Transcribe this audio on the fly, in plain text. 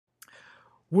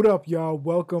What up, y'all?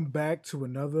 Welcome back to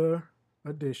another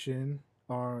edition,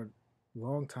 our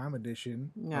long time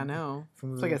edition. Yeah, I know.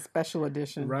 From It's the, like a special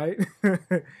edition. right?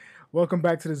 Welcome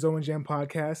back to the Zoe and Jam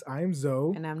podcast. I am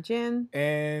Zoe. And I'm Jen.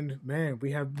 And man,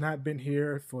 we have not been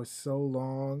here for so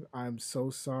long. I'm so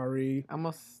sorry.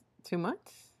 Almost 2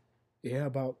 months? Yeah,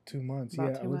 about 2 months. About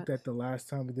yeah, 2 I looked months. at the last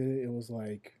time we did it. It was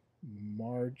like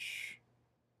March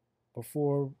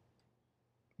before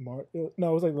March.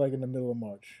 No, it was like in the middle of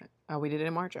March. Oh, we did it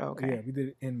in March? Oh, okay. Yeah, we did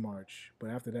it in March. But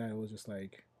after that, it was just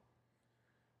like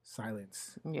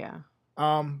silence. Yeah.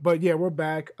 But yeah, we're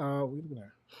back. What are you looking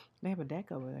at? They have a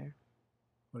deck over there.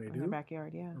 What they In do? their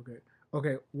backyard, yeah.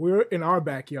 Okay. We're in our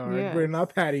backyard. Yes. We're in our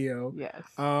patio. Yes.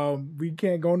 We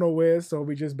can't go nowhere, so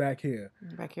we just back here.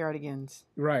 Backyardigans.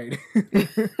 Right.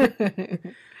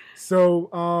 So,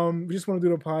 we just want to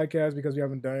do the podcast because we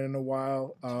haven't done it in a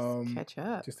while. Catch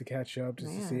up. Just to catch up,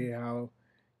 just to Man. see how,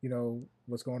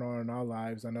 what's going on in our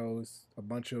lives. I know it's a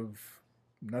bunch of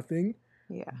nothing,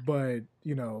 Yeah. but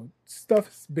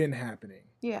stuff's been happening.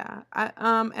 Yeah.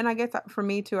 And I guess for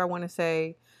me too, I want to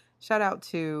say shout out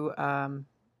to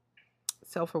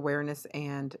self-awareness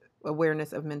and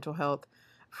awareness of mental health.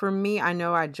 For me, I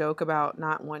know I joke about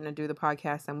not wanting to do the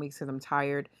podcast some weeks because I'm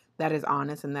tired. That is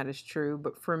honest and that is true.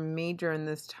 But for me during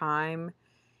this time,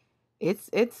 it's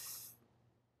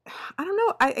I don't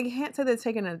know. I can't say that it's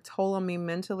taken a toll on me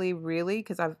mentally, really,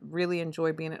 because I've really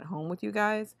enjoyed being at home with you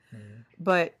guys. Mhm.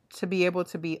 But to be able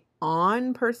to be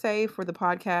on, per se, for the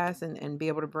podcast and be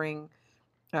able to bring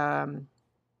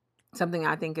something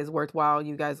I think is worthwhile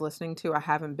you guys listening to, I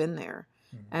haven't been there.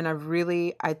 Mhm. And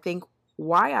I think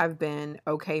why I've been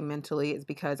okay mentally is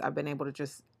because I've been able to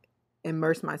just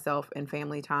immerse myself in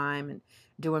family time and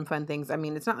doing fun things. I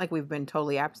mean, it's not like we've been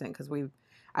totally absent because we've,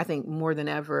 I think, more than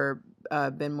ever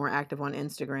been more active on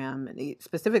Instagram. And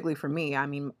specifically for me, I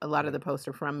mean, a lot of the posts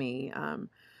are from me.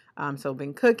 So I've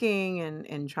been cooking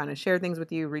and trying to share things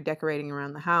with you, redecorating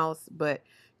around the house. But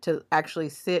to actually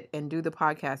sit and do the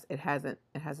podcast,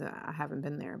 I haven't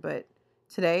been there. But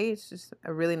today, it's just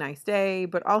a really nice day.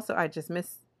 But also, I just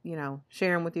miss,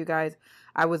 sharing with you guys.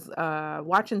 I was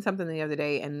watching something the other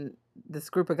day, and this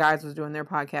group of guys was doing their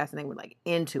podcast, and they were like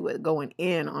into it, going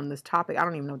in on this topic. I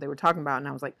don't even know what they were talking about, and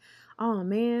I was like, oh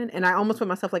man. And I almost put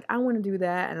myself like, I want to do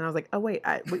that, and I was like, oh wait,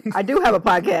 I do have a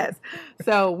podcast.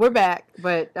 So we're back.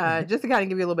 But just to kind of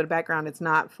give you a little bit of background, it's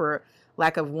not for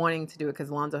lack of wanting to do it, because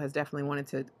Alonzo has definitely wanted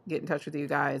to get in touch with you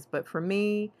guys. But for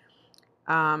me,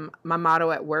 my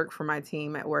motto at work for my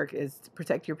team at work is to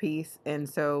protect your peace. And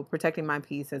so protecting my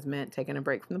peace has meant taking a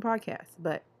break from the podcast.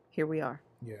 But here we are.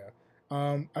 Yeah.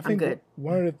 I think good.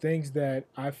 one of the things that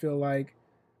I feel like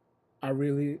I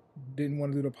really didn't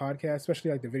want to do the podcast,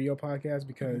 especially like the video podcast,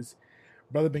 because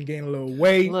brother been gaining a little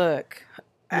weight. Look,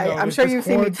 I'm sure you've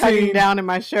seen me tugging down in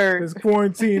my shirt. This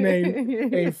quarantine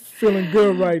ain't feeling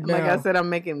good right now. Like I said, I'm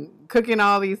cooking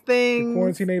all these things. The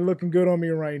quarantine ain't looking good on me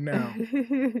right now.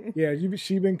 Yeah,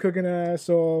 she been cooking her ass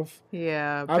off.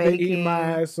 Yeah, I've been eating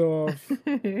my ass off.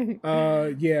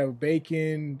 Yeah,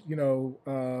 bacon,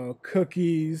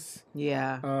 cookies.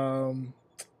 Yeah. And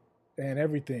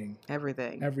everything.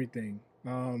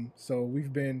 So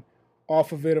we've been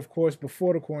off of it. Of course,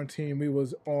 before the quarantine, we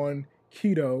was on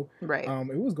keto. Right.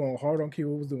 It was going hard on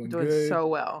keto. It was doing good. So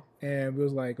well. And we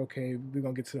was like, okay, we're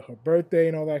going to get to her birthday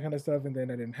and all that kind of stuff. And then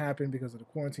that didn't happen because of the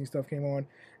quarantine stuff came on.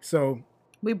 So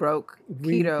we broke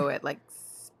keto at like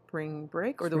spring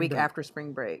break or the week after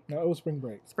spring break. No, it was spring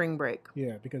break. Spring break.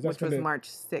 Yeah, because that's which was March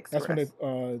 6th. That's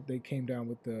when they came down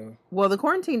with the... Well, the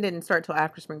quarantine didn't start till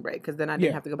after spring break because then I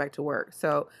didn't have to go back to work.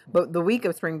 So, but the week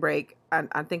of spring break,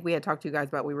 I think we had talked to you guys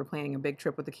about we were planning a big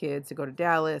trip with the kids to go to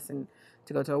Dallas and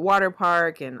to go to a water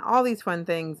park and all these fun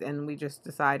things. And we just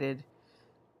decided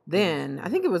then, I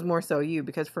think it was more so you,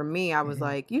 because for me, I was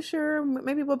like, you sure?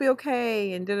 Maybe we'll be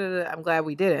okay. And I'm glad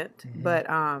we didn't. But,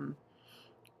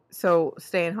 so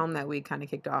staying home that week kind of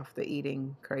kicked off the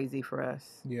eating crazy for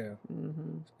us. Yeah.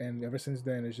 And ever since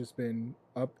then, it's just been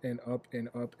up and up and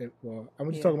up. Well, I'm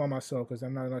just talking about myself because I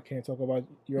can't talk about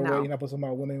your weight. You're not talking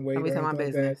about women weight. I'm talking about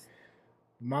business. Like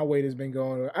that. My weight has been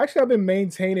going. Actually, I've been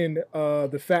maintaining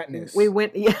the fatness.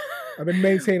 I've been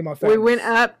maintaining my fatness. We went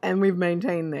up and we've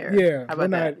maintained there. Yeah. How about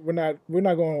that? We're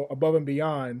not going above and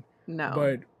beyond. No.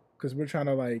 But because we're trying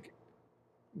to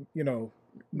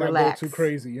not relax. go too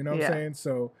crazy, you know what I'm saying?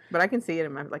 So, but I can see it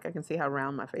in I can see how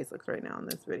round my face looks right now in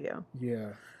this video. Yeah,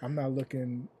 I'm not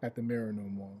looking at the mirror no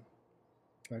more.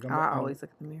 I always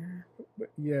look at the mirror.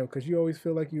 Yeah, because you always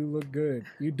feel like you look good.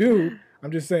 You do.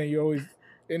 I'm just saying, you always,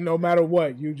 and no matter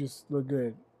what, you just look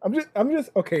good. I'm just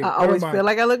okay. I always feel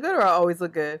like I look good, or I always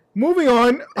look good. Moving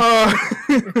on.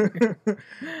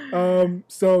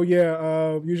 So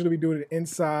yeah, usually we do it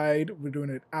inside. We're doing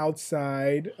it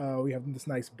outside. We have this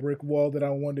nice brick wall that I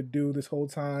wanted to do this whole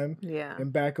time. Yeah.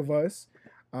 In back of us.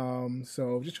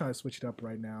 So just trying to switch it up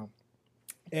right now.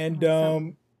 And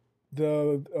Awesome.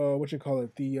 the what you call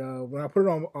it? The when I put it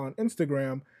on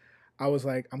Instagram, I was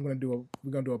like, we're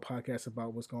gonna do a podcast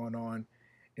about what's going on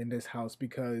in this house,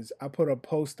 because I put a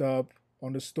post up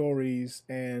on the stories,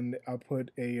 and I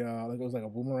put a like it was like a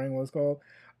boomerang, what it's called,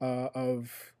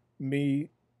 of me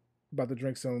about to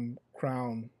drink some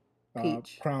Crown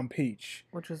Peach,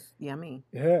 which was yummy.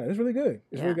 Yeah, it's really good.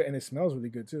 It's really good, and it smells really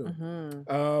good too.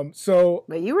 Mm-hmm.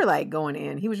 But you were like going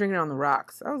in. He was drinking on the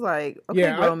rocks. I was like, okay,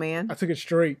 yeah, bro, man. I took it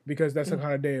straight because that's the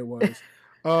kind of day it was.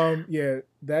 Yeah,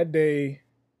 that day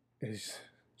is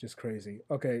just crazy.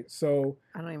 Okay, so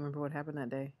I don't even remember what happened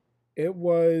that day. It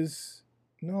was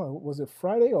it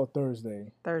Friday or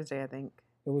Thursday? Thursday, I think.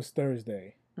 It was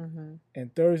Thursday. Mm-hmm.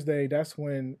 And Thursday, that's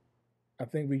when I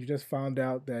think we just found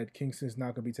out that Kingston's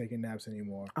not going to be taking naps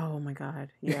anymore. Oh, my God.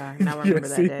 Yeah, now I remember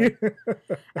that day.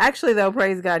 Actually, though,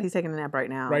 praise God, he's taking a nap right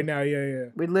now. Right now, yeah.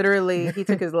 We literally, he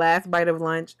took his last bite of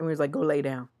lunch, and we was like, go lay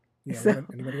down. Yeah, so,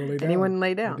 anybody go lay down? Anyone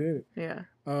lay down. I did.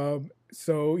 Yeah.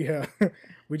 So, yeah,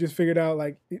 we just figured out,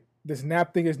 like, this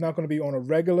nap thing is not going to be on a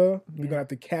regular. We're going to have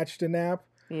to catch the nap.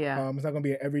 Yeah. It's not going to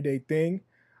be an everyday thing.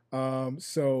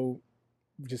 So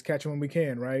just catch him when we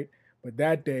can, right? But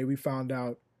that day we found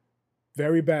out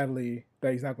very badly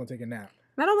that he's not going to take a nap.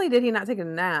 Not only did he not take a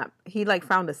nap, he like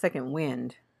found a second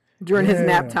wind during his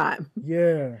nap time.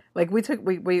 Yeah. Like we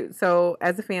so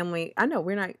as a family, I know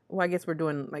we're not, well, I guess we're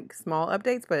doing like small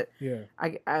updates, but yeah.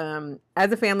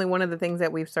 As a family, one of the things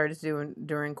that we've started to do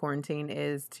during quarantine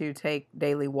is to take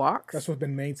daily walks. That's what's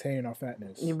been maintaining our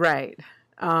fatness. Right.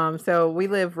 So we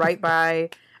live right by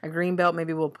a green belt.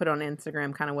 Maybe we'll put on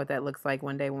Instagram kind of what that looks like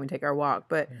one day when we take our walk.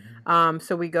 But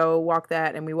so we go walk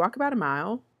that, and we walk about a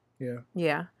mile. Yeah.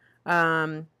 Yeah.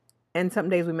 And some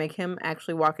days we make him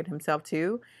actually walk it himself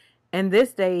too. And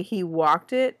this day he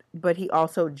walked it, but he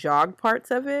also jogged parts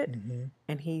of it,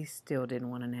 and he still didn't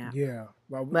want to nap. Yeah.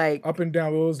 Well, like up and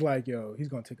down, it was like, yo, he's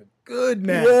gonna take a good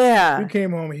nap. Yeah. We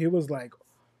came home, he was like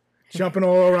jumping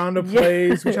all around the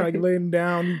place. We trying to lay him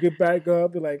down. You get back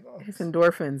up. You're like, his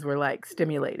endorphins were like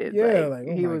stimulated. Yeah, like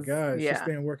oh my God, this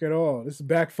didn't work at all. This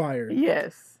backfired.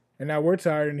 Yes. And now we're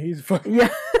tired, and he's fucking. Yeah.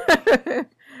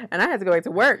 And I had to go back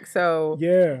to work, so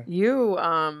yeah, you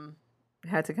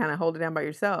had to kind of hold it down by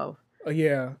yourself.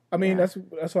 Yeah, I mean that's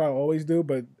what I always do.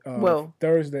 But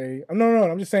Thursday, no,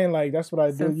 I'm just saying like that's what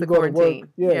I do. You go to work,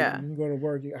 yeah. You go to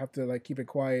work, you have to like keep it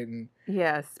quiet and.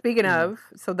 Yeah. Speaking of,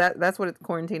 so that's what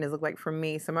quarantine has looked like for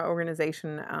me. So my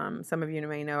organization, some of you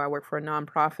may know, I work for a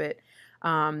nonprofit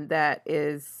that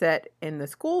is set in the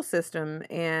school system,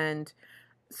 and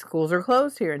schools are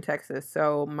closed here in Texas.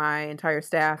 So my entire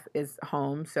staff is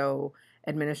home. So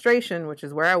administration, which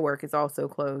is where I work, is also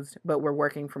closed, but we're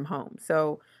working from home.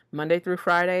 So Monday through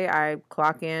Friday, I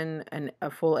clock in a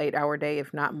full 8-hour day,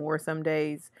 if not more some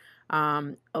days.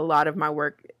 A lot of my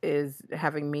work is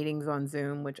having meetings on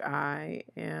Zoom, which I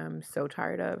am so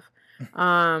tired of,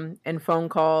 and phone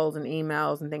calls and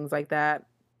emails and things like that.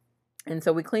 And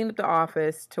so we cleaned up the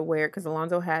office to where, because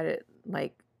Alonzo had it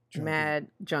like mad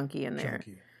junky in there.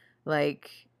 Like,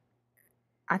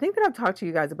 I think that I've talked to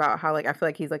you guys about how like I feel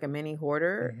like he's like a mini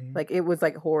hoarder. Like it was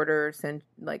like hoarder center.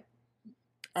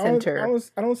 I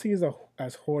don't see it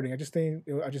as hoarding. I just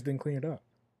didn't clean it up.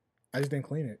 I just didn't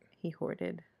clean it. He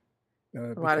hoarded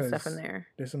a lot of stuff in there.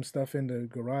 There's some stuff in the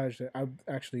garage that I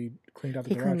actually cleaned out.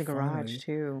 He cleaned the garage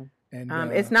too. And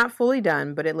it's not fully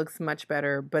done, but it looks much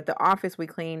better. But the office we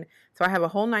clean, so I have a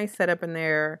whole nice setup in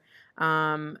there.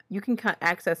 You can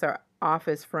access our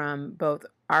office from both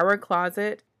our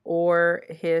closet or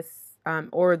his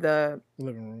or the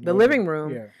living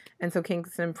room. Yeah. And so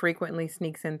Kingston frequently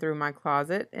sneaks in through my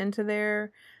closet into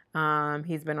there.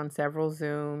 He's been on several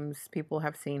Zooms. People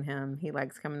have seen him. He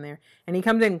likes coming there, and he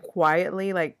comes in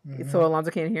quietly, like so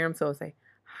Alonzo can't hear him. So he'll say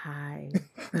hi.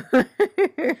 And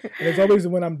it's always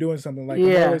when I'm doing something like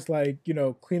I'm always like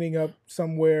cleaning up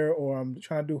somewhere, or I'm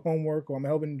trying to do homework, or I'm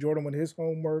helping Jordan with his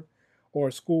homework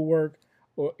or schoolwork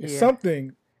or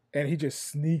something, and he just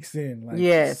sneaks in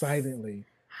like silently,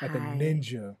 like a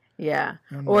ninja. Yeah.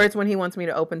 Or it's when he wants me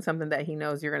to open something that he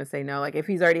knows you're going to say no. Like if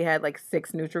he's already had like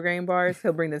 6 Nutri-Grain bars,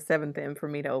 he'll bring the 7th in for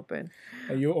me to open.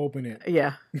 And you'll open it.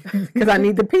 Yeah. Because I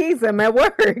need the piece. I'm at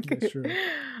work. That's true.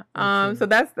 So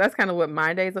that's kind of what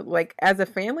my days look like. As a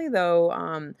family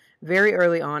though, very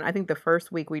early on, I think the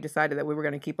first week we decided that we were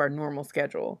going to keep our normal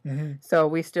schedule. So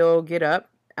we still get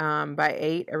up By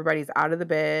 8, everybody's out of the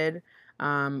bed.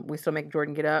 We still make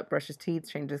Jordan get up, brush his teeth,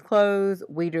 change his clothes.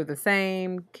 We do the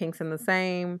same. Kingston the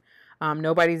same.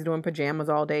 Nobody's doing pajamas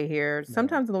all day here. No.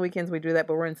 Sometimes on the weekends we do that,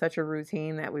 but we're in such a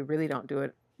routine that we really don't do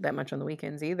it that much on the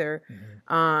weekends either.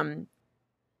 Mm-hmm.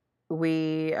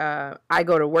 I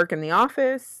go to work in the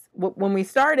office. When we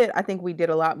started, I think we did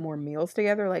a lot more meals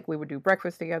together. Like we would do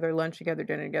breakfast together, lunch together,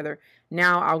 dinner together.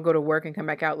 Now I'll go to work and come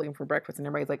back out looking for breakfast, and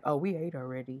everybody's like, "Oh, we ate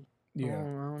already." Yeah. Oh,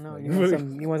 I don't know. Like,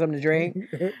 You want something to drink?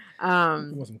 You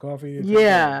want some coffee?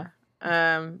 Yeah.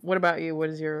 What about you? What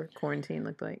does your quarantine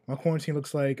look like? My quarantine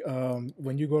looks like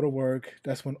when you go to work,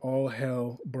 that's when all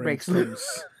hell breaks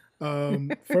loose.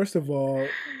 First of all,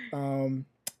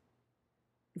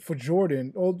 for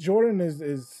Jordan, well, Jordan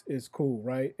is cool,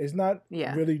 right? It's not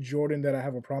really Jordan that I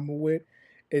have a problem with.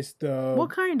 It's the what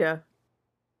kind of?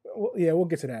 Well, yeah, we'll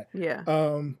get to that. Yeah.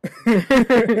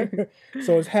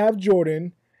 So it's half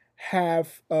Jordan,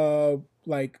 half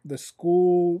like the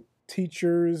school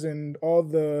teachers and all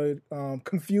the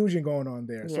confusion going on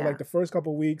there. So like the first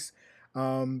couple of weeks,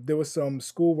 there was some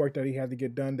schoolwork that he had to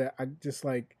get done that I just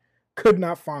like could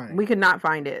not find. We could not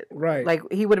find it. Right. Like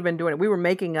he would have been doing it. We were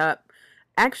making up.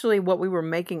 Actually, what we were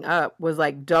making up was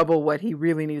like double what he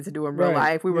really needed to do in real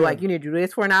life. We were like, you need to do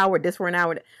this for an hour, this for an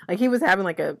hour. Like he was having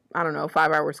like a, I don't know,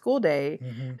 5-hour school day.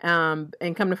 Mm-hmm.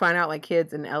 And come to find out, like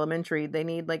kids in elementary, they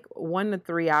need like 1 to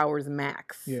 3 hours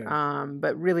max. Yeah.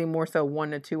 But really more so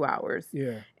 1 to 2 hours.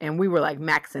 Yeah. And we were like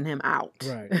maxing him out.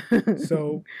 Right.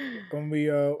 So when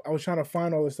I was trying to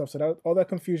find all this stuff, so all that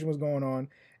confusion was going on.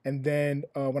 And then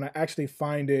when I actually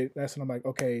find it, that's when I'm like,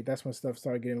 okay, that's when stuff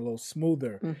started getting a little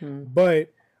smoother. Mm-hmm.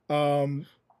 But,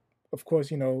 of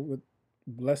course,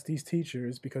 bless these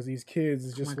teachers because these kids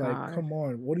is just like, come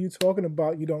on, what are you talking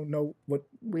about? You don't know what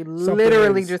we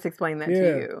literally just explained that to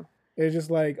you. It's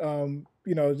just like,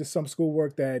 just some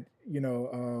schoolwork that,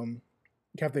 you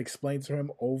have to explain to him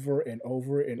over and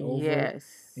over and over. Yes.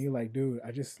 And you're like, dude,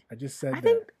 I just said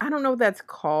I don't know what that's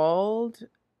called.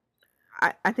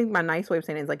 I think my nice way of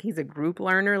saying it is like he's a group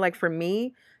learner. Like for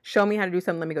me, show me how to do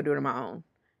something, let me go do it on my own.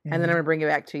 Mm-hmm. And then I'm gonna bring it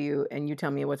back to you and you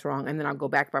tell me what's wrong and then I'll go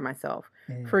back by myself.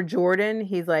 Mm-hmm. For Jordan,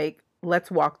 he's like,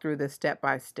 let's walk through this step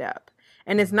by step.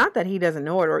 And it's not that he doesn't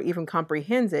know it or even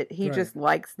comprehends it. He just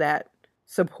likes that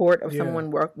support of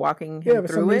someone walking him through it. Yeah,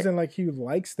 for some reason, like he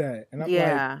likes that. And I'm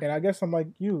like, and I guess I'm like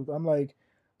you. I'm like,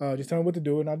 just tell me what to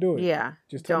do and I'll do it. Yeah.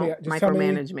 Just don't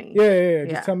micromanage me. Yeah.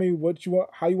 Just tell me what you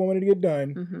want, how you want me to get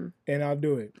done, mm-hmm. and I'll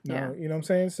do it. You know what I'm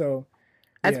saying? So,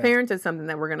 as parents, it's something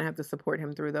that we're going to have to support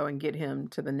him through, though, and get him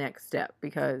to the next step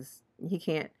because he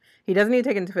doesn't need to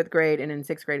take it into 5th grade, and in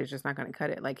 6th grade, it's just not going to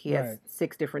cut it. Like, he has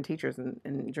 6 different teachers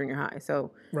in junior high. So,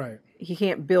 he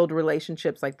can't build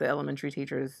relationships like the elementary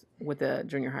teachers with the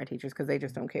junior high teachers because they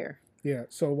just don't care. Yeah.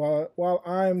 So, while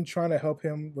I'm trying to help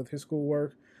him with his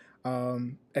schoolwork,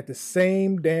 at the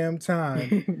same damn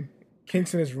time,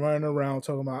 Kingston is running around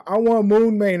talking about, I want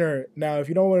Moon Manor. Now, if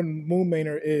you don't know what Moon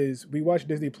Manor is, we watch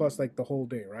Disney Plus like the whole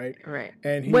day, right? Right.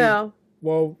 And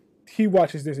he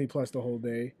watches Disney Plus the whole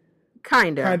day.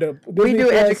 Kind of. We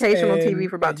do educational TV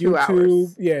for about 2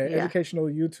 hours. Yeah, educational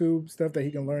YouTube stuff that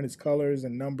he can learn his colors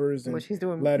and numbers and which he's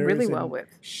doing letters really well with.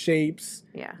 Shapes.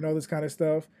 Yeah. And all this kind of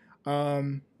stuff.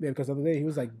 Because the other day he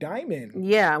was like, diamond.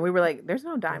 Yeah, we were like, there's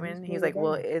no diamond. He's like,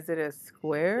 well, is it a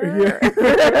square?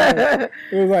 Yeah.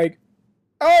 It was like,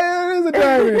 oh, it is a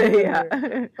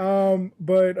diamond.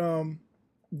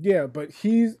 But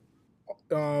he's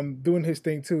doing his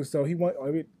thing too. So he wants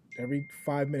every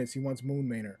 5 minutes he wants Moon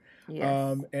Manor.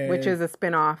 Yes. Which is a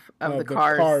spinoff of the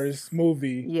Cars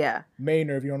movie. Yeah.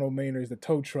 Manor, if you don't know, Manor is the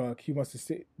tow truck. He wants to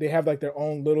see. They have like their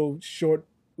own little short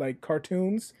like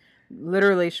cartoons.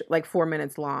 Literally like 4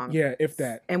 minutes long. Yeah, if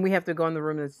that. And we have to go in the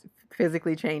room and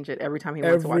physically change it every time he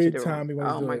wants to watch it.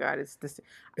 Oh my God, it's just.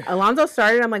 Alonzo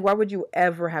started. I'm like, why would you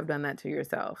ever have done that to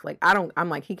yourself? Like I'm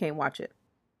like, he can't watch it.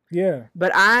 Yeah.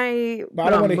 But I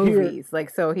don't want to movies. Like,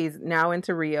 so he's now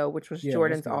into Rio, which was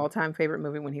Jordan's all-time favorite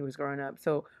movie when he was growing up.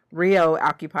 So Rio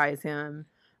occupies him.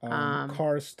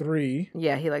 Cars 3.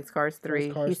 Yeah, he likes Cars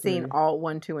 3. He's seen all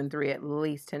 1, 2, and 3 at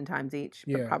least 10 times each,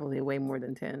 but probably way more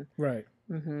than 10. Right.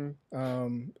 Mm-hmm.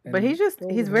 But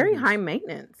he's very high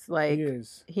maintenance. Like,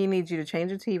 he needs you to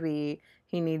change the TV.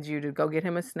 He needs you to go get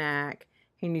him a snack.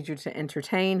 He needs you to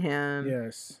entertain him.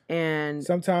 Yes. And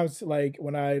sometimes, like,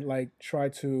 when I, like, try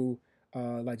to,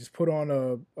 like, just put on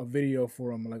a video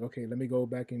for him, like, okay, let me go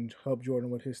back and help Jordan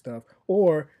with his stuff.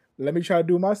 Or let me try to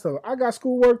do my stuff. I got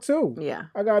schoolwork, too. Yeah.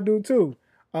 I got to do, too.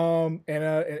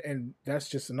 And that's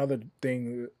just another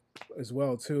thing as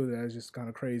well, too, that is just kind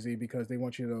of crazy because they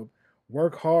want you to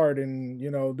work hard and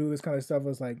do this kind of stuff. I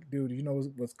was like, dude, you know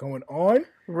what's going on?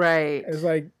 Right. It's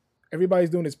like everybody's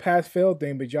doing this pass fail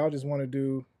thing, but y'all just want to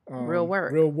do real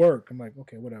work. Real work. I'm like,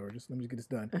 okay, whatever. Let me get this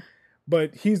done.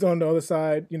 But he's on the other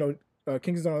side.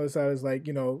 Kingston's on the other side is like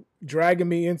dragging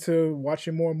me into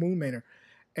watching more Moon Manor,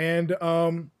 and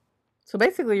so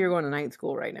basically you're going to night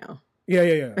school right now.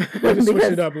 Yeah. I just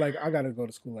switched it up. Like I gotta go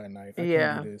to school at night. I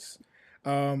can't do this.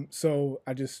 So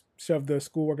I just shoved the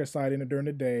schoolwork aside during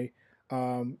the day.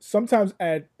 Sometimes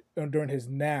during his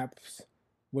naps,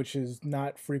 which is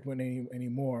not frequent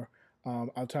anymore.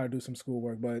 I'll try to do some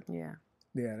schoolwork, but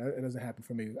it doesn't happen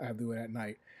for me. I have to do it at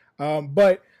night.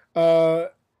 But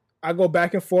I go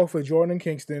back and forth with Jordan and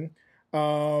Kingston.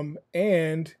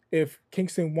 And if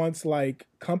Kingston wants like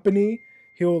company,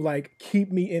 he'll like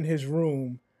keep me in his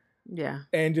room. Yeah.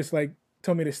 And just like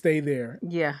tell me to stay there.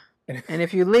 Yeah. And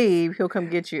if you leave, he'll come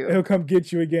get you. He'll come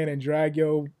get you again and drag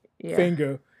your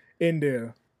finger in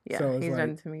there. Yeah, so he's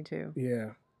done it to me too.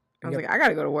 Yeah. I was like, I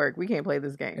gotta go to work. We can't play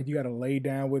this game. And you gotta lay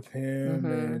down with him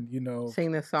and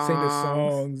sing the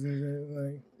songs. And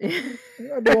like,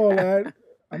 I do all that.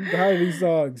 I'm tired of these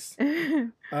songs.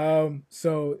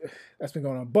 So that's been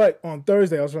going on. But on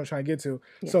Thursday, I was trying to get to.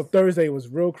 Yes. So Thursday was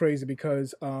real crazy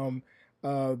because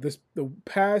the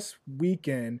past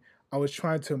weekend I was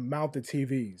trying to mount the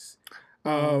TVs.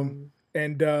 And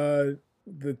the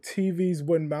TVs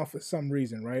wouldn't mount for some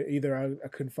reason, right? Either I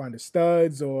couldn't find the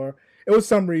studs or it was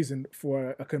some reason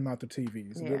for I couldn't mount the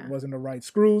TVs. Yeah. It wasn't the right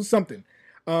screws, something.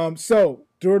 So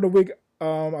during the week,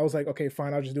 I was like, okay,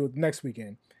 fine, I'll just do it next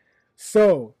weekend.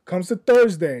 So comes to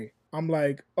Thursday, I'm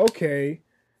like, okay,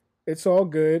 it's all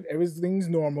good. Everything's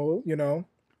normal,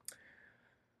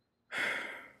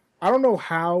 I don't know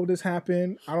how this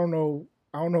happened. I don't know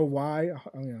why.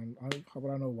 I mean, how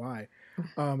would I know why?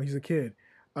 He's a kid.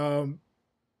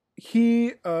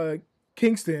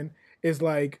 Kingston is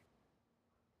like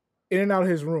in and out of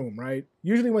his room, right?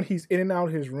 Usually when he's in and out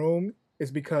of his room,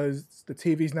 it's because the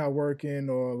TV's not working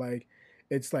or like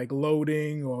it's like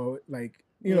loading or like,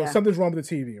 something's wrong with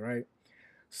the TV, right?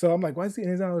 So I'm like, why is he in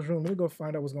and out of his room? Let me go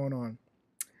find out what's going on.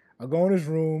 I go in his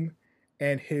room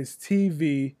and his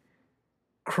TV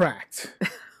cracked.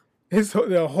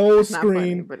 The whole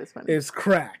screen is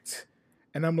cracked.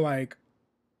 And I'm like,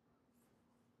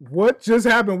 what just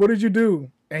happened? What did you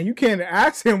do? And you can't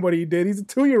ask him what he did. He's a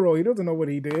 2-year-old. He doesn't know what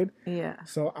he did. Yeah.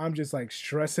 So I'm just like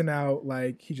stressing out.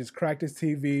 Like he just cracked his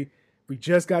TV. We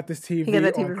just got this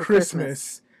TV on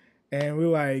Christmas. And we're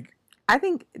like. I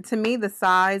think to me, the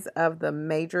size of the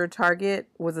major target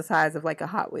was the size of like a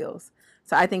Hot Wheels.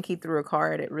 So I think he threw a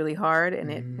car at it really hard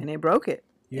and it broke it.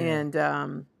 Yeah.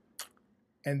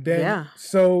 And then,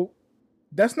 so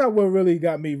that's not what really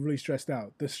got me really stressed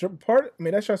out. The part,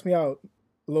 that stressed me out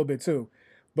a little bit too.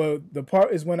 But the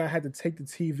part is when I had to take the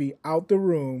TV out the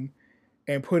room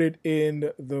and put it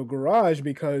in the garage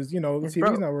because, the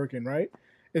TV's not working, right?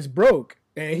 It's broke.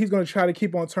 And he's going to try to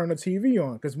keep on turning the TV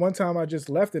on. Because one time I just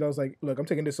left it. I was like, look, I'm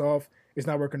taking this off. It's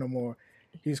not working no more.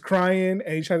 He's crying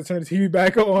and he's trying to turn the TV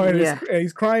back on. Yeah. And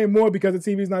he's crying more because the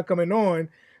TV's not coming on.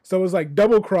 So it was like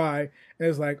double cry. And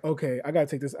it's like, okay, I got to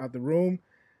take this out the room.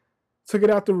 Took it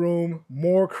out the room.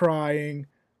 More crying.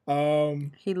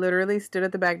 He literally stood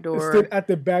at the back door. Stood at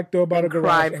the back door by the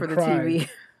garage and cried for the TV.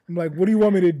 I'm like, what do you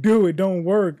want me to do? It don't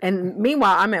work. And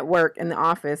meanwhile, I'm at work in the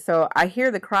office. So I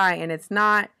hear the cry and it's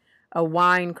not a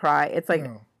whine cry. It's like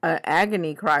an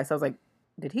agony cry. So I was like,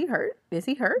 did he hurt? Is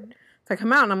he hurt? So I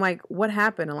come out and I'm like, what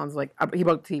happened? And Alonzo's like, he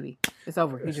broke the TV. It's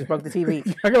over. He just broke the TV.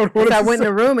 So I went in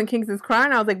the room and Kingston's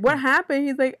crying. I was like, what happened?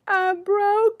 He's like, I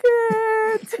broke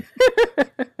it.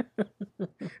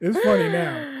 It's funny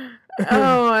now. And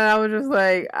I was just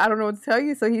like, I don't know what to tell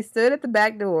you. So he stood at the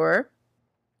back door,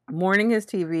 mourning his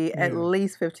TV at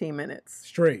least 15 minutes.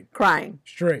 Straight. Crying.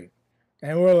 Straight.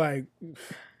 And we're like,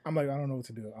 I'm like, I don't know what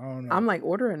to do. I don't know. I'm like,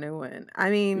 order a new one.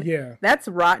 I mean, that's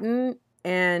rotten.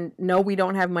 And no, we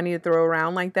don't have money to throw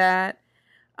around like that.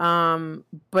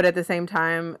 But at the same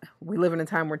time, we live in a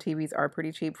time where TVs are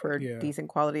pretty cheap for decent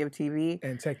quality of TV.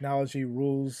 And technology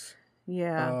rules.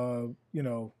 Yeah.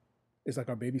 It's like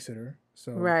our babysitter.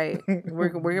 So right. We're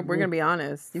gonna be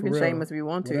honest. You can shame us if you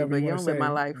want to, but you don't live my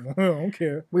life. I don't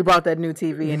care. We bought that new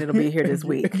TV and it'll be here this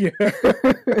week. I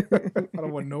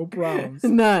don't want no problems.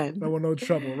 None. I don't want no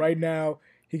trouble. Right now,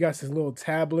 he got his little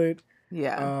tablet.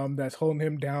 Yeah. That's holding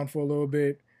him down for a little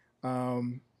bit.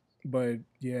 But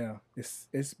yeah,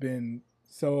 it's been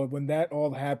so when that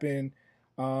all happened,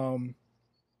 I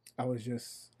was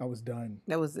done.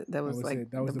 That was like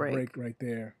it. That was the break right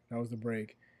there. That was the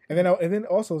break. And then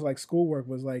also like schoolwork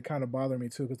was like kind of bothering me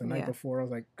too because the night before I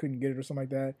was like couldn't get it or something like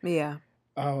that. Yeah.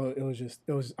 Oh, it was just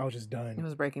I was just It done.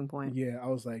 was breaking point. Yeah, I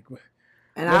was like,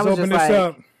 And let's open this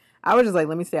up. I was just like,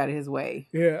 let me stay out of his way.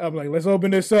 Yeah, I'm like, let's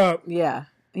open this up. Yeah.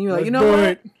 And you're like, Let's you know do what?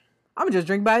 it. I'm gonna just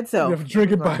drink by itself.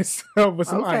 Drink it by itself with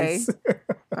some Okay. ice.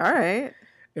 All right.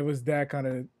 It was that kind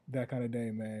of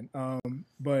day, man.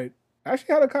 But I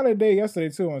actually had a kind of day yesterday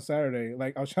too on Saturday.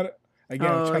 Like I was trying to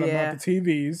mount the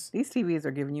TVs. These TVs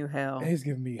are giving you hell. He's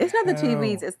giving me. It's not the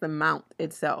TVs; it's the mount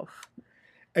itself.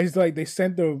 It's like they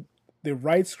sent the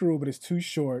right screw, but it's too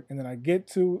short. And then I get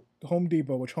to Home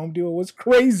Depot, which Home Depot was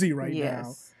crazy right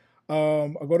now.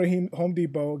 I go to Home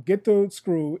Depot, get the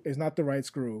screw. It's not the right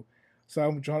screw, so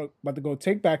I'm about to go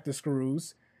take back the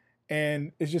screws.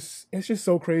 And it's just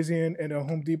so crazy in a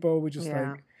Home Depot. We just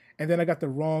like, and then I got the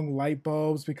wrong light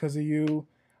bulbs because of you.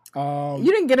 You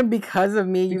didn't get them because of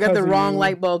me. You got the wrong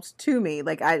light bulbs to me.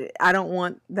 Like I don't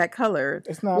want that color.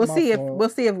 It's not. We'll see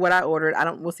if what I ordered.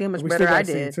 We'll see how much better I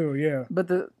did too. Yeah.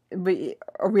 But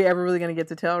are we ever really gonna get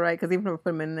to tell, right? Because even if I put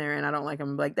them in there and I don't like them,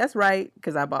 I'm like, that's right,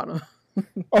 because I bought them.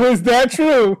 Oh, is that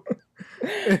true?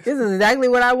 This is exactly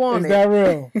what I wanted. Is that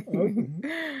real?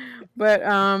 But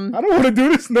I don't want to do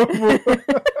this no more.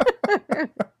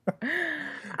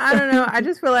 I don't know. I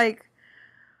just feel like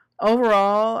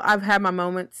overall, I've had my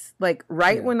moments. Like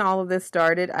when all of this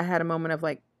started, I had a moment of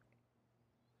like,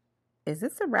 is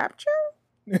this a rapture?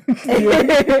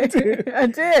 I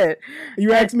did.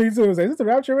 You asked me too. Is this a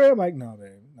rapture? I'm like, no,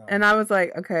 babe. No. And I was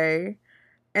like, okay.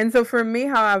 And so for me,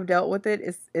 how I've dealt with it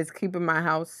is keeping my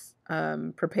house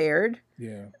prepared.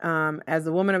 Yeah. As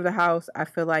a woman of the house, I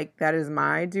feel like that is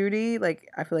my duty. Like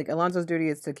I feel like Alonzo's duty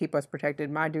is to keep us protected.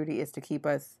 My duty is to keep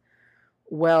us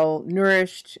well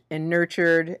nourished and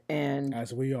nurtured, and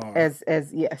as we are, as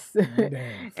yes,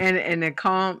 and in a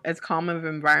calm of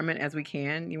environment as we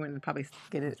can. You want to probably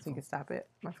get it so you can stop it.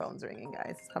 My phone's ringing,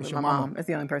 guys. It's probably my mom. It's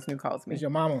the only person who calls me. It's your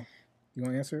mama. You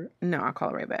want to answer it? No, I'll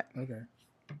call her right back. Okay.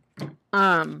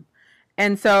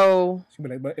 And so she'll be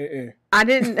like, but I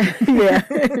didn't. Yeah,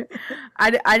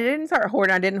 I didn't start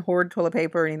hoarding. I didn't hoard toilet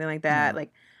paper or anything like that. No.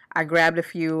 Like I grabbed a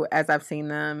few as I've seen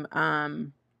them.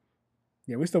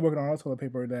 Yeah, we're still working on our toilet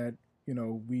paper that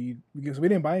because we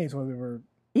didn't buy any toilet paper.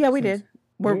 Yeah, we did.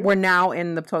 We're now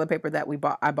in the toilet paper that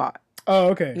I bought. Oh,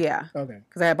 okay. Yeah. Okay.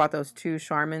 Because I had bought those 2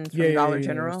 Charmins from Dollar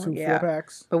General. 2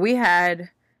 4-packs. But we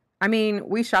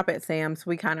shop at Sam's, so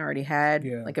we kind of already had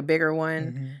like a bigger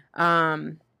one. Mm-hmm.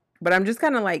 But I'm just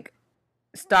kind of like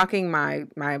stocking my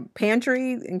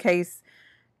pantry in case,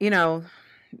 I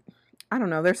don't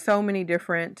know. There's so many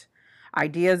different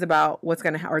ideas about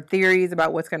or theories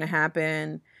about what's going to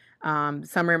happen.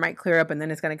 Summer might clear up and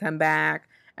then it's going to come back.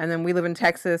 And then we live in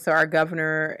Texas, so our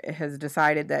governor has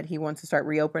decided that he wants to start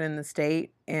reopening the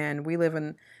state. And we live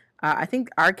in, I think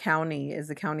our county is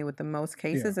the county with the most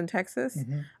cases in Texas.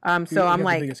 Mm-hmm. So I'm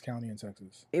like, the biggest county in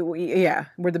Texas.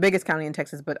 We're the biggest county in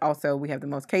Texas, but also we have the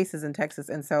most cases in Texas.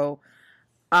 And so,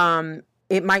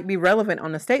 it might be relevant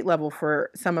on the state level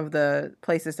for some of the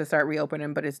places to start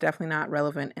reopening, but it's definitely not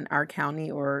relevant in our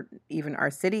county or even our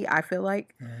city, I feel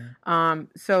like. Mm-hmm.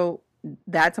 So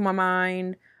that's on my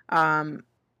mind.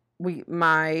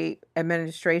 My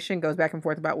administration goes back and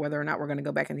forth about whether or not we're going to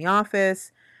go back in the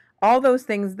office. All those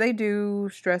things, they do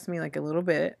stress me like a little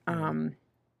bit.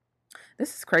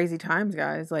 This is crazy times,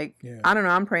 guys. Like, I don't know.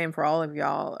 I'm praying for all of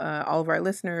y'all, all of our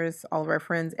listeners, all of our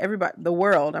friends, everybody, the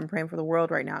world. I'm praying for the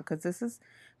world right now because this is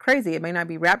crazy. It may not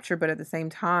be rapture, but at the same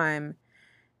time,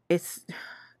 I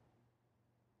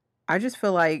just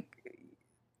feel like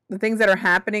the things that are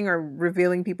happening are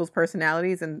revealing people's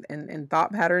personalities and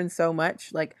thought patterns so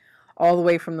much, like all the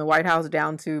way from the White House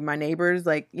down to my neighbors.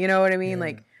 Like, you know what I mean?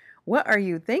 Like, what are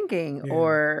you thinking?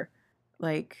 Or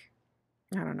like,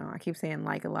 I don't know. I keep saying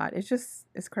like a lot. It's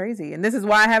crazy. And this is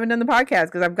why I haven't done the podcast,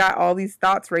 because I've got all these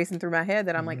thoughts racing through my head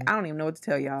that I'm like, I don't even know what to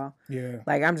tell y'all. Yeah.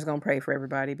 Like, I'm just going to pray for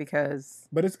everybody because.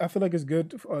 But I feel like it's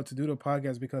good to do the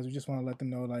podcast because we just want to let them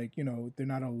know, like, they're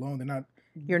not alone.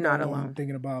 You're not alone.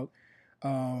 Thinking about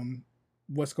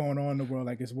what's going on in the world.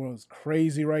 Like, this world is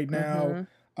crazy right now.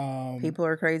 Mm-hmm. People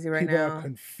are crazy right now. People are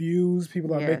confused.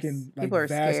 People are making like vast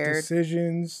scared.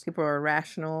 Decisions. People are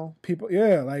irrational. People,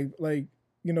 like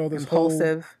this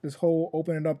impulsive. whole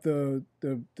opening up the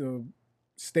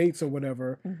states or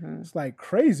whatever. Mm-hmm. It's like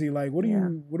crazy. Like, what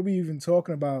are we even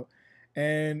talking about?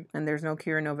 And there's no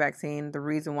cure, no vaccine. The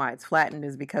reason why it's flattened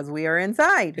is because we are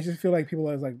inside. I just feel like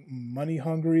people are like money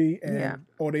hungry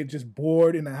or they just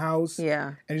bored in the house.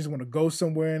 Yeah. And just want to go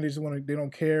somewhere and they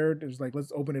don't care. They're just like,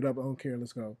 let's open it up. I don't care.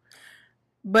 Let's go.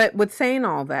 But with saying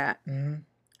all that,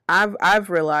 I've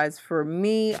realized for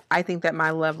me, I think that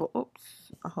my level,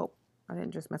 I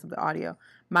didn't just mess up the audio.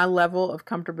 My level of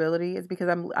comfortability is because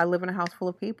I live in a house full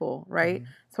of people, right?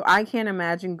 So I can't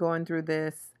imagine going through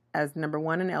this as number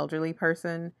one, an elderly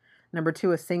person, number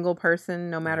two, a single person,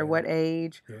 no matter what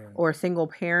age, or a single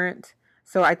parent.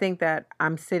 So I think that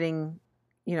I'm sitting,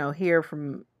 here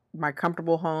from my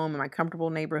comfortable home and my comfortable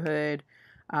neighborhood,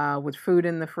 with food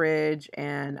in the fridge,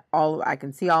 and I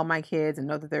can see all my kids and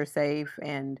know that they're safe,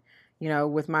 and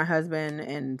with my husband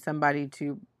and somebody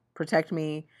to protect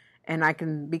me, and I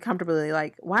can be comfortably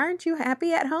like, why aren't you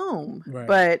happy at home? Right.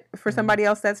 But for somebody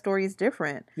else, that story is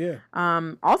different. Yeah.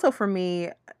 Also for me,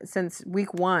 since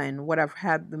week one, what I've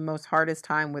had the most hardest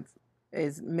time with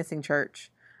is missing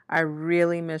church. I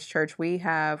really miss church. We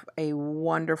have a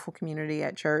wonderful community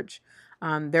at church.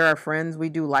 There are friends. We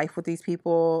do life with these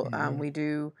people. We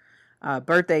do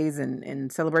birthdays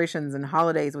and celebrations and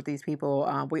holidays with these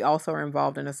people. We also are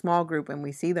involved in a small group, and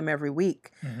we see them every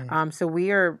week. So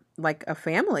we are like a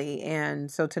family,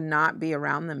 and so to not be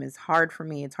around them is hard for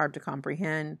me. It's hard to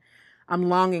comprehend. I'm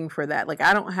longing for that. Like,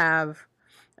 I don't have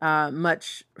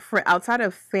much outside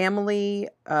of family,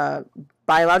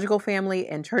 biological family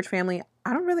and church family.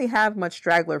 I don't really have much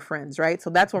straggler friends, right? So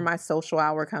that's where my social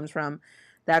hour comes from.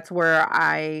 That's where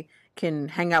I can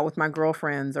hang out with my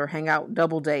girlfriends or hang out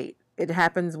double date. It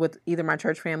happens with either my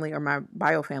church family or my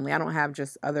bio family. I don't have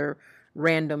just other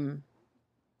random,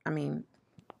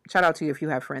 shout out to you if you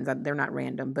have friends. They're not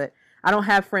random, but I don't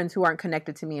have friends who aren't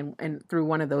connected to me and through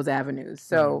one of those avenues.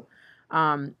 So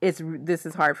this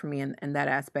is hard for me in that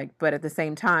aspect. But at the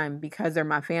same time, because they're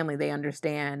my family, they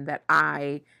understand that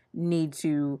I need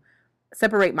to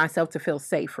separate myself to feel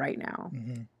safe right now.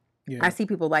 Yeah. I see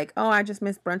people like, oh, I just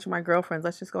missed brunch with my girlfriends.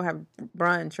 Let's just go have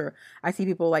brunch. Or I see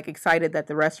people like excited that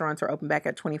the restaurants are open back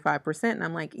at 25%. And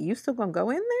I'm like, you still gonna go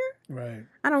in there? Right.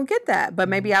 I don't get that. But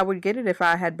maybe I would get it if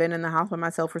I had been in the house by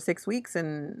myself for 6 weeks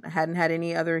and hadn't had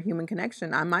any other human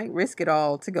connection. I might risk it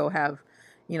all to go have,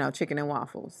 chicken and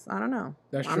waffles. I don't know.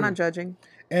 That's true. I'm not judging.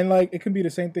 And like, it can be the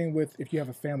same thing with if you have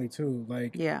a family too.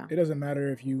 Like, it doesn't matter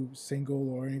if you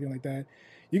single or anything like that.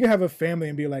 You can have a family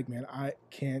and be like, man, I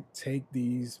can't take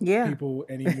these people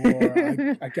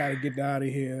anymore. I gotta get out of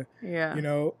here. Yeah.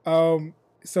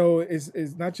 So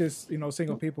it's not just,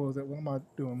 single people. Is that, what am I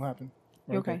doing? What happened?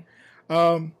 Okay.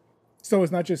 So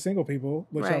it's not just single people,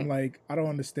 which right. I'm like, I don't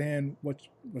understand what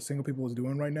single people is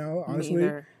doing right now, honestly. Me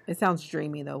either. It sounds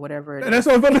dreamy though, whatever it is. That's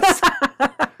what I'm about to say.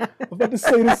 I'm about to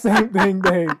say the same thing,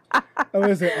 Dave. I'm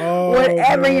gonna say,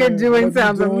 whatever you're doing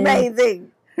sounds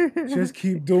amazing. Just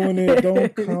keep doing it.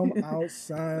 Don't come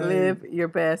outside. Live your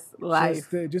best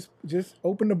life. Just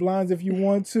open the blinds if you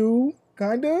want to,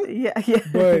 kind of. Yeah.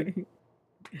 But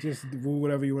just do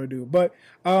whatever you want to do. But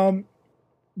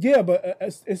but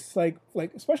it's like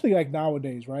especially like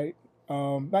nowadays, right?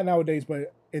 Not nowadays,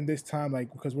 but in this time,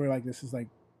 like, because we're like, this is like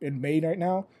in May right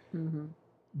now.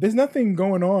 There's nothing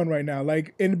going on right now.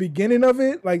 Like, in the beginning of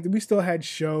it, like, we still had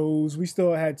shows, we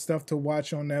still had stuff to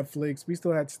watch on Netflix, we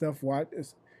still had stuff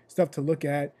to look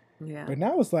at. Yeah. But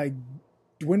now it's like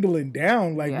dwindling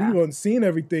down. Like, we done seen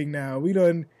everything now. We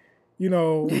done, we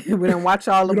done watch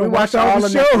all of the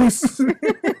shows.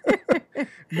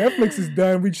 Netflix is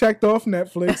done. We checked off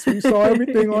Netflix. We saw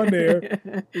everything on there.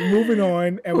 We're moving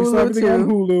on, and we saw everything on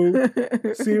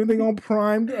Hulu. See everything on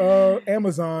Prime,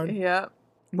 Amazon. Yeah.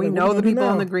 We know the people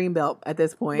on the Greenbelt at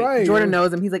this point. Right. Jordan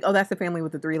knows them. He's like, oh, that's the family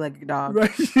with the 3-legged dog.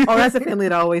 Right. Oh, that's the family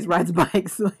that always rides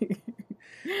bikes.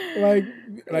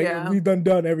 We've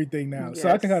done everything now. Yes. So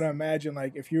I can kind of imagine,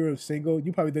 like, if you're single,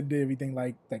 you probably did everything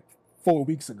like 4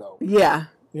 weeks ago. Yeah.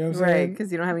 You know what I'm saying? saying?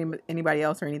 Because you don't have anybody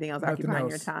else or anything else occupying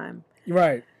your time.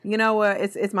 Right. You know what?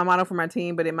 It's my motto for my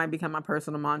team, but it might become my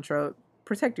personal mantra.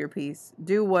 Protect your peace.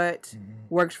 Do what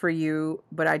works for you,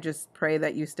 but I just pray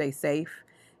that you stay safe.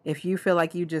 If you feel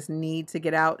like you just need to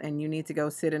get out and you need to go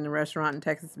sit in a restaurant in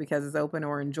Texas because it's open,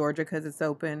 or in Georgia because it's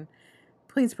open,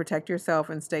 please protect yourself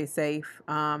and stay safe,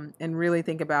 and really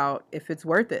think about if it's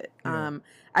worth it. Yeah.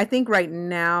 I think right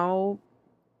now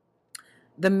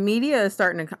the media is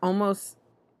starting to almost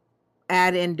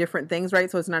add in different things,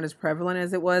 right? So it's not as prevalent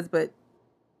as it was, but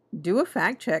do a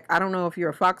fact check. I don't know if you're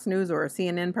a Fox News or a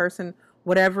CNN person,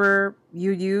 whatever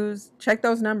you use, check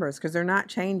those numbers because they're not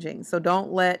changing. So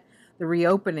don't let the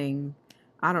reopening,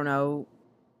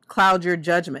 cloud your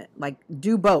judgment. Like,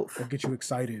 do both. Or get you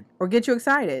excited.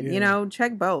 Yeah.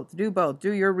 Check both. Do both.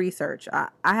 Do your research. I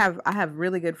have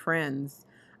really good friends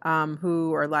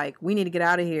who are like, we need to get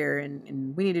out of here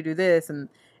and we need to do this and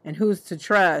who's to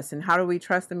trust and how do we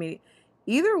trust the media.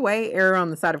 Either way, err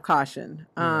on the side of caution,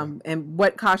 and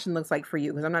what caution looks like for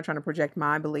you, because I'm not trying to project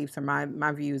my beliefs or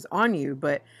my views on you,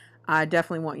 but I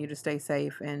definitely want you to stay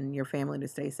safe and your family to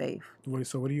stay safe. Wait,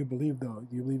 so what do you believe though?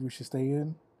 Do you believe we should stay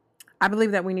in? I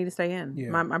believe that we need to stay in. Yeah.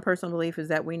 My personal belief is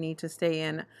that we need to stay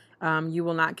in. You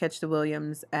will not catch the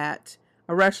Williams at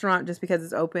a restaurant just because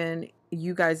it's open.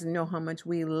 You guys know how much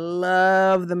we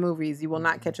love the movies. You will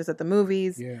not catch us at the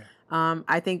movies. Yeah.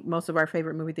 I think most of our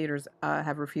favorite movie theaters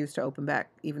have refused to open back,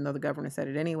 even though the governor said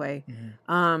it anyway.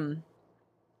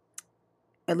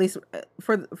 At least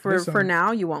for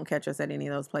now, you won't catch us at any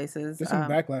of those places. There's some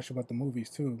backlash about the movies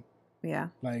too. Yeah.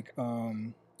 Like,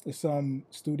 there's some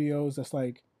studios that's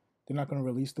like they're not going to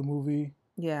release the movie.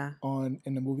 Yeah. In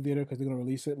the movie theater because they're going to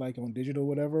release it like on digital or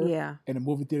whatever. Yeah. And the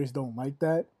movie theaters don't like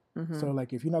that. So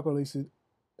like if you're not going to release it,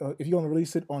 if you're going to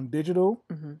release it on digital,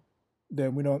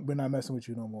 then we're not messing with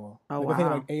you no more. Oh, like, wow. I think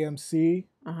like AMC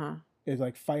is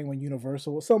like fighting with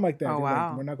Universal or something like that. Oh, wow.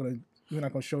 Like, we're not going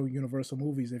to show Universal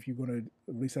movies if you're going to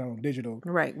release it on digital.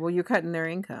 Right. Well, you're cutting their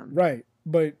income. Right.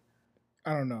 But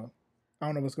I don't know. I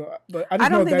don't know what's going on. But I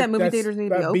don't think that movie theaters need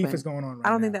to be open. Beef is going on right I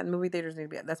don't now. think that movie theaters need to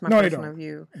be. That's my personal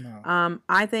view. No.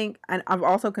 I think, and I've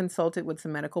also consulted with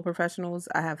some medical professionals.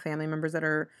 I have family members that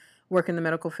work in the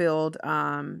medical field.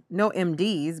 No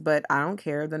MDs, but I don't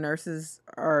care. The nurses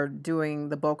are doing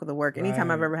the bulk of the work.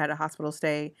 Anytime I've ever had a hospital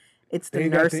stay, it's the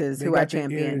nurses who I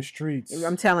champion.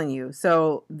 I'm telling you.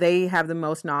 So they have the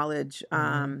most knowledge.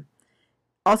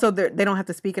 Also, they don't have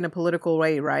to speak in a political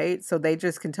way, right? So they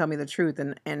just can tell me the truth.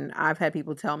 And I've had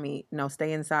people tell me, no,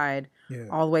 stay inside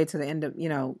all the way to the end of,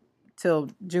 till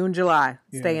June, July.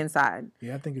 Stay inside.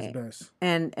 Yeah, I think it's best.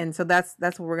 And so that's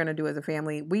what we're gonna do as a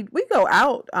family. We go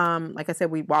out. Like I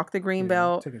said, we walk the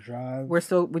Greenbelt. Take a drive.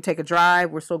 We take a drive.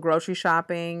 We're still grocery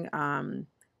shopping.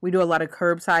 We do a lot of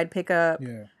curbside pickup.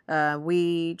 Yeah.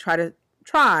 We try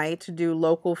to do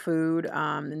local food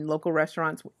in local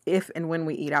restaurants if and when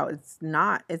we eat out.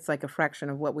 It's like a fraction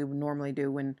of what we would normally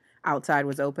do when outside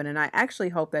was open. And I actually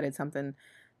hope that it's something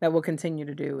that we'll continue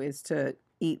to do, is to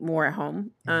eat more at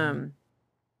home. I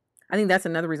think that's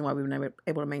another reason why we've been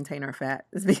able to maintain our fat,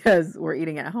 is because we're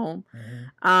eating at home.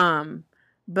 So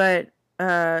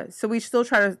we still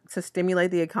try to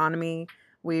stimulate the economy.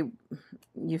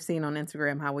 You've seen on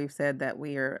Instagram how we've said that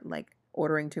we are like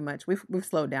ordering too much. We've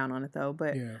slowed down on it though,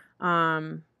 but we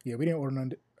didn't order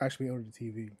none. Actually, we ordered the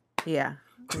TV. Yeah,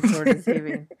 we ordered the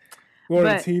TV. We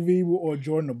ordered the TV. We ordered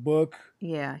Jordan a book.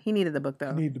 Yeah, he needed the book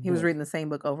though. He was reading the same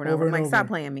book over and over. I'm like, stop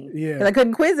playing me. Yeah, because I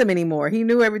couldn't quiz him anymore. He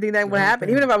knew everything that would happen.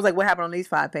 Even if I was like, what happened on these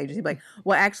 5 pages? He'd be like,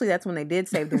 well, actually, that's when they did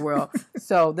save the world.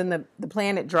 So then the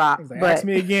planet dropped. Like, ask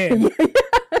me again.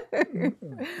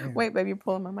 Wait, baby, you're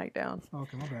pulling my mic down.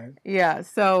 Okay, my bad. Yeah.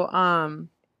 So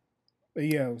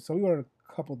so we ordered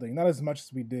a couple things, not as much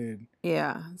as we did.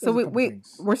 Yeah. So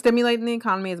we're stimulating the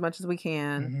economy as much as we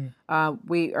can.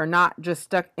 We are not just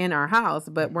stuck in our house,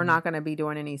 but we're not going to be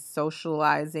doing any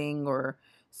socializing or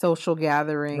social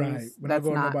gatherings. Right. We're not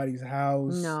going to nobody's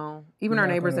house. No. Even our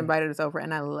neighbors invited us over,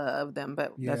 and I love them,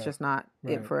 but that's just not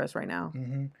it for us right now.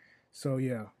 So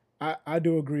yeah, I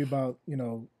do agree about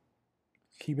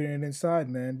keeping it inside,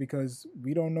 man, because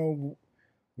we don't know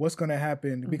what's going to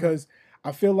happen. Because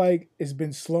I feel like it's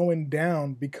been slowing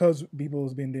down because people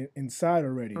have been inside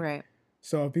already. Right.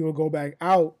 So if people go back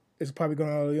out, it's probably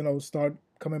going to, start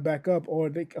coming back up. Or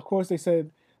of course they said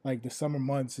like the summer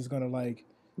months is going to like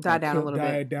die down a little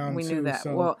bit. We knew that.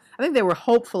 So, well, I think they were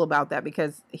hopeful about that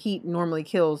because heat normally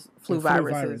kills flu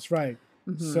viruses. Right.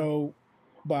 So,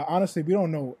 but honestly, we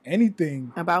don't know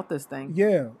anything about this thing.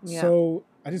 Yeah. So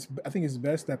I think it's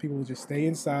best that people just stay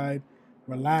inside,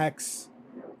 relax.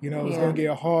 It's going to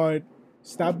get hard.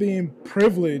 Stop being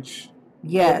privileged.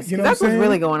 Yes, that's what's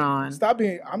really going on. Stop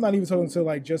being. I'm not even talking to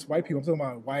like just white people. I'm talking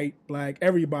about white, black,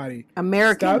 everybody.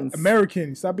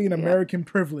 Americans. Stop being American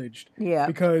privileged. Yeah.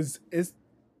 Because it's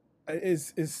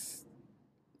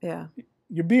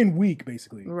you're being weak,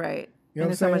 basically. Right. You know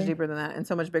and it's so much deeper than that, and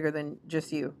so much bigger than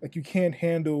just you. Like you can't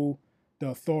handle the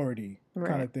authority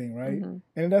kind of thing, right?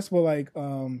 And that's what like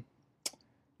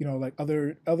like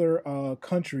other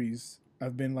countries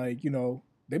have been like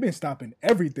they've been stopping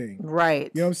everything. Right.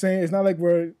 You know what I'm saying? It's not like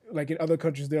we're like in other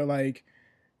countries, they're like,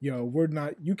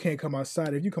 you can't come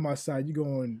outside. If you come outside, you're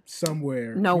going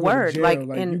somewhere. No word. Like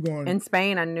in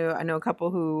Spain, I know a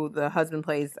couple who the husband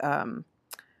plays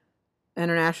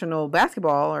international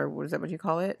basketball, or what is that what you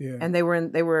call it? Yeah. And they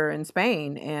were in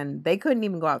Spain and they couldn't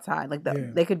even go outside. Like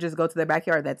they could just go to their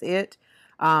backyard. That's it.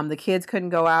 The kids couldn't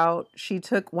go out.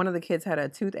 One of the kids had a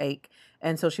toothache.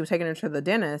 And so she was taking her to the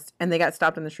dentist, and they got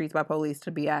stopped in the streets by police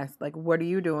to be asked, like, what are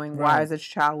you doing? Right. Why is this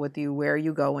child with you? Where are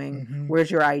you going?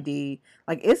 Where's your ID?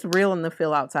 Like, it's real in the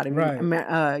field outside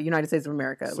of United States of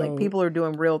America. So, like, people are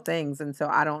doing real things, and so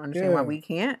I don't understand why we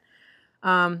can't.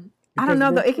 I don't Because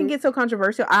know though. It can get so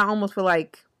controversial. I almost feel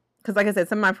like, because like I said,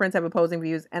 some of my friends have opposing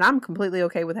views, and I'm completely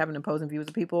okay with having opposing views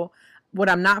of people. What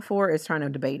I'm not for is trying to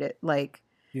debate it. Like,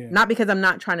 yeah, not because I'm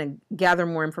not trying to gather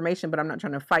more information, but I'm not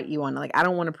trying to fight you on. Like, I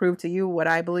don't want to prove to you what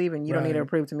I believe, and you don't need to right,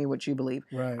 prove to me what you believe.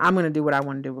 right, I'm going to do what I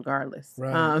want to do regardless.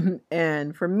 right.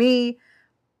 And for me,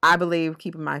 I believe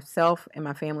keeping myself and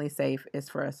my family safe is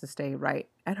for us to stay right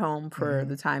at home for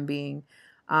the time being.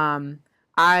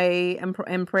 I am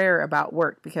in prayer about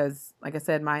work because, like I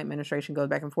said, my administration goes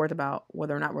back and forth about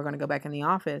whether or not we're going to go back in the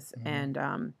office,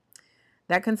 and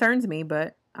that concerns me.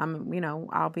 But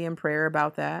I'll be in prayer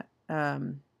about that.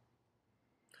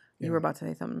 You were about to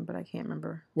say something, but I can't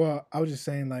remember. Well, I was just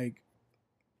saying, like,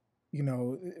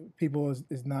 people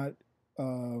is not.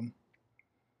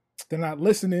 They're not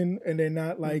listening, and they're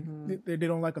not like they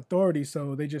don't like authority,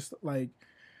 so they just like,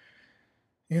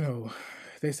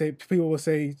 they say people will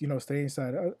say, stay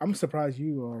inside. I'm surprised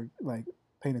you are like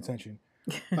paying attention.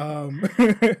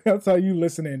 That's how you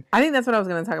listening. I think that's what I was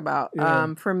going to talk about.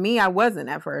 Yeah. For me, I wasn't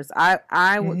at first.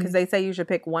 I because they say you should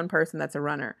pick one person that's a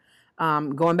runner.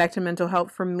 Going back to mental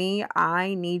health, for me,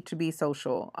 I need to be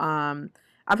social.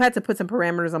 I've had to put some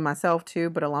parameters on myself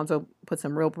too, but Alonzo put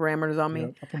some real parameters on me.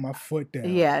 Yep, I put my foot down.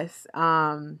 Yes.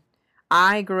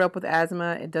 I grew up with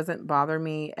asthma. It doesn't bother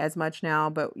me as much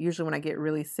now, but usually when I get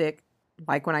really sick,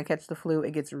 like when I catch the flu,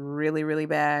 it gets really, really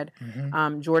bad.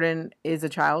 Jordan is a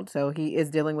child, so he is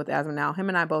dealing with asthma now. Him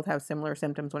and I both have similar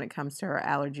symptoms when it comes to our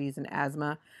allergies and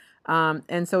asthma.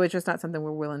 And so it's just not something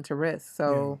we're willing to risk.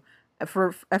 So at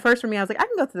first for me, I was like, I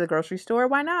can go to the grocery store.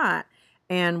 Why not?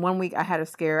 And one week I had a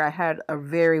scare. I had a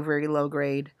very, very low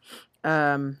grade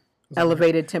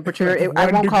elevated temperature.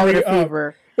 I won't call it a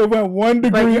fever. It went 1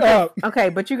 degree up. Okay,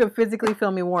 but you could physically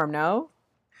feel me warm, no?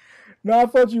 No, I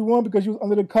thought you won because you was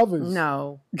under the covers.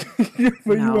 No. You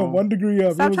went 1 degree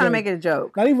up. Stop trying to make it a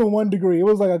joke. Not even 1 degree. It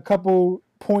was like a couple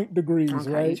point degrees,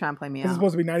 okay, right? You trying to play me out. It's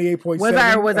supposed to be 98.7. Was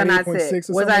I or was I not sick?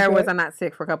 Was I not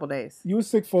sick for a couple days? You were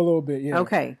sick for a little bit, yeah.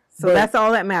 Okay, so that's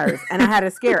all that matters. And I had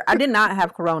a scare. I did not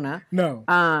have corona. No.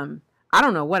 I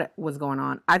don't know what was going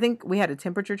on. I think we had a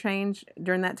temperature change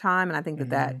during that time, and I think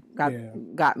that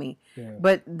got me. Yeah.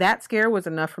 But that scare was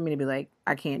enough for me to be like,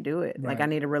 I can't do it. Right. Like, I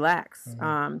need to relax.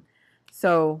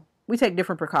 So we take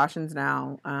different precautions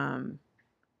now.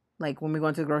 Like when we go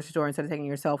into the grocery store, instead of taking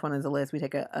your cell phone as a list, we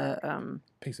take a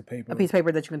piece of paper. A piece of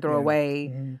paper that you can throw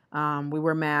away. We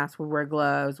wear masks. We wear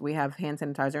gloves. We have hand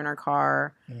sanitizer in our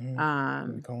car. We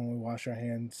can only wash our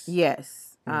hands.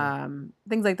 Yes.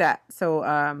 Things like that.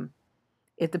 So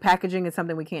if the packaging is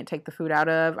something we can't take the food out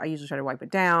of, I usually try to wipe it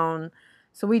down.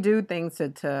 So we do things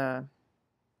to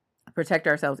protect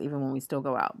ourselves even when we still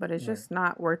go out. But it's just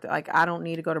not worth it. Like, I don't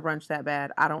need to go to brunch that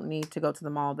bad. I don't need to go to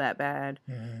the mall that bad.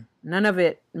 None of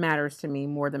it matters to me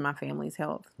more than my family's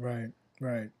health. Right.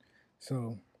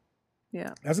 So,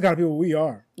 yeah. That's the kind of people we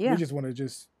are. Yeah. We just want to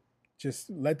just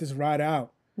let this ride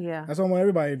out. Yeah. That's what I want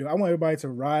everybody to do. I want everybody to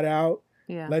ride out.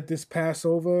 Yeah. Let this pass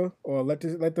over, or let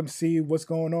them see what's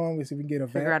going on. We see if we can get a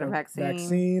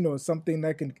vaccine or something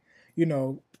that can,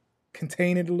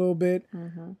 contain it a little bit.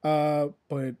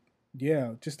 But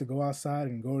yeah, just to go outside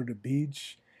and go to the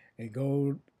beach and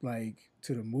go like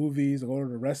to the movies or go to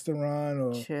the restaurant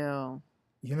or chill.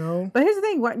 But here's the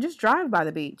thing: just drive by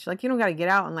the beach. Like, you don't got to get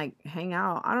out and like hang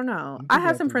out. I don't know. I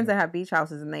have some friends that have beach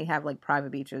houses and they have like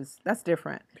private beaches. That's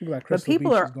different. People at Crystal Beach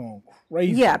are going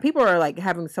crazy. Yeah, people are like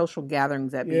having social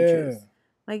gatherings at beaches.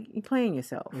 Like, you're playing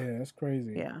yourself. Yeah, that's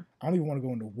crazy. Yeah, I don't even want to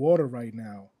go in the water right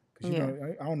now because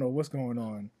I don't know what's going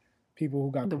on. People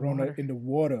who got corona in the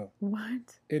water.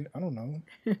 What? I don't know.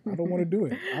 I don't want to do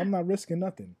it. I'm not risking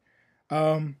nothing.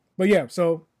 But yeah,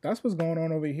 so that's what's going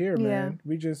on over here, man.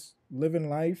 We just living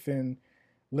life and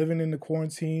living in the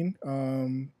quarantine.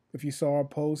 If you saw our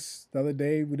post the other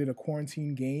day, we did a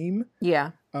quarantine game.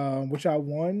 Yeah. Which I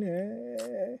won.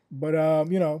 But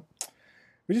we're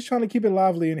just trying to keep it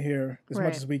lively in here as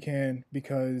much as we can,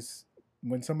 because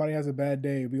when somebody has a bad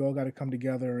day, we all got to come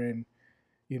together and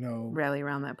rally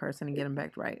around that person and get them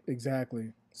back right.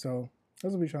 Exactly. So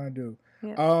that's what we're trying to do.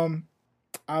 Yeah.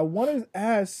 I want to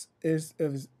ask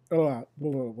what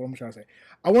I'm trying to say.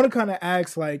 I want to kind of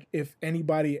ask, like, if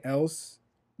anybody else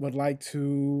would like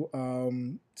to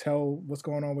tell what's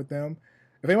going on with them.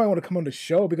 If anybody want to come on the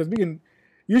show, because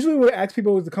usually we ask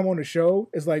people to come on the show,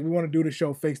 it's like we want to do the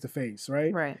show face to face,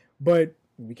 right? Right. But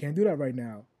we can't do that right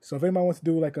now. So if anybody wants to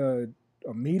do like a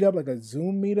meetup, like a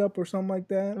Zoom meetup or something like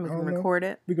that, we can record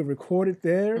it. We can record it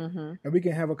there, and we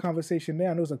can have a conversation there.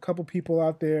 I know there's a couple people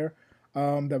out there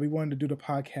that we wanted to do the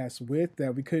podcast with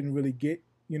that we couldn't really get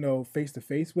face to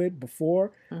face with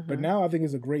before, but now I think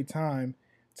it's a great time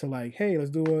to like, hey, let's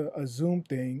do a Zoom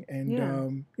thing, and Yeah.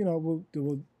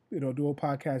 do a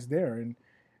podcast there and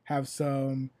have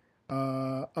some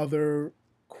other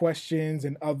questions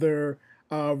and other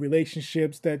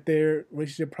relationship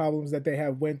problems that they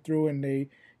have went through and they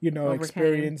Overcame.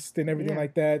 experienced and everything Yeah.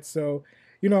 like that. So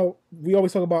we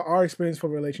always talk about our experience for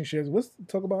relationships. Let's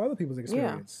talk about other people's Yeah.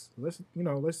 experience.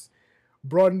 Let's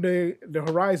broaden the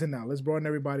horizon now. Let's broaden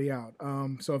everybody out.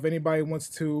 So if anybody wants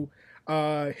to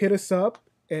hit us up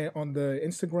on the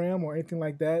Instagram or anything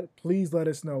like that, please let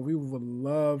us know. We would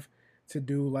love to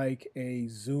do like a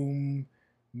Zoom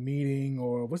meeting,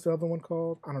 or what's the other one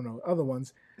called? I don't know. Other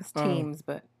ones. It's Teams,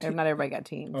 but not everybody got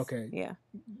Teams. Okay. Yeah.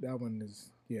 That one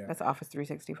is, yeah. That's Office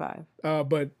 365.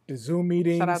 But the Zoom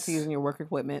meetings. Shout out to using your work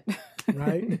equipment.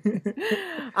 Right.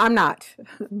 I'm not.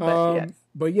 But yes.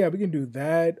 But yeah, we can do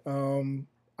that.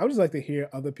 I would just like to hear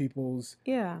other people's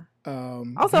Yeah.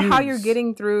 Also, how you're views.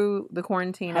 getting through the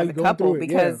quarantine How as you a going couple, through it,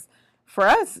 because for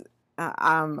us,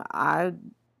 I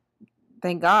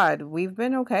thank God we've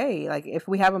been okay. Like if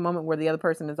we have a moment where the other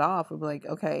person is off, we'll be like,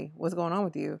 okay, what's going on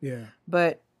with you? Yeah.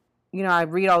 But I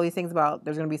read all these things about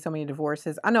there's going to be so many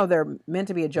divorces. I know they're meant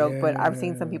to be a joke, but I've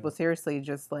seen some people seriously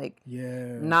just like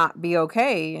not be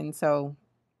okay, and so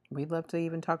we'd love to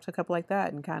even talk to a couple like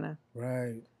that and kind of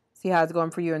see how it's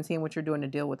going for you and seeing what you're doing to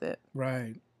deal with it.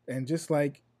 Right. And just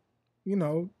like,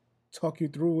 talk you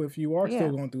through if you are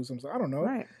still going through something. I don't know.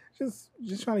 Right. Just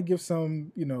trying to give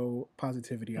some,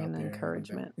 positivity and out there.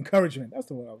 Encouragement. Encouragement. That's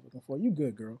the word I was looking for. You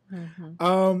good, girl.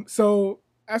 Mm-hmm. So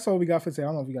that's all we got for today. I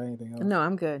don't know if you got anything else. No,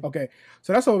 I'm good. Okay.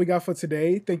 So that's all we got for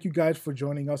today. Thank you guys for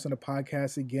joining us on the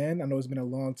podcast again. I know it's been a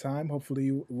long time.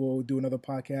 Hopefully we'll do another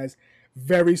podcast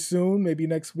very soon, maybe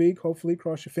next week. Hopefully,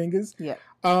 cross your fingers. Yeah.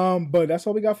 But that's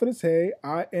all we got for today.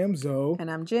 I am Zoe. And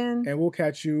I'm Jen. And we'll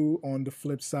catch you on the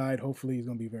flip side. Hopefully it's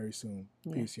gonna be very soon.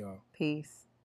 Yeah. Peace, y'all. Peace.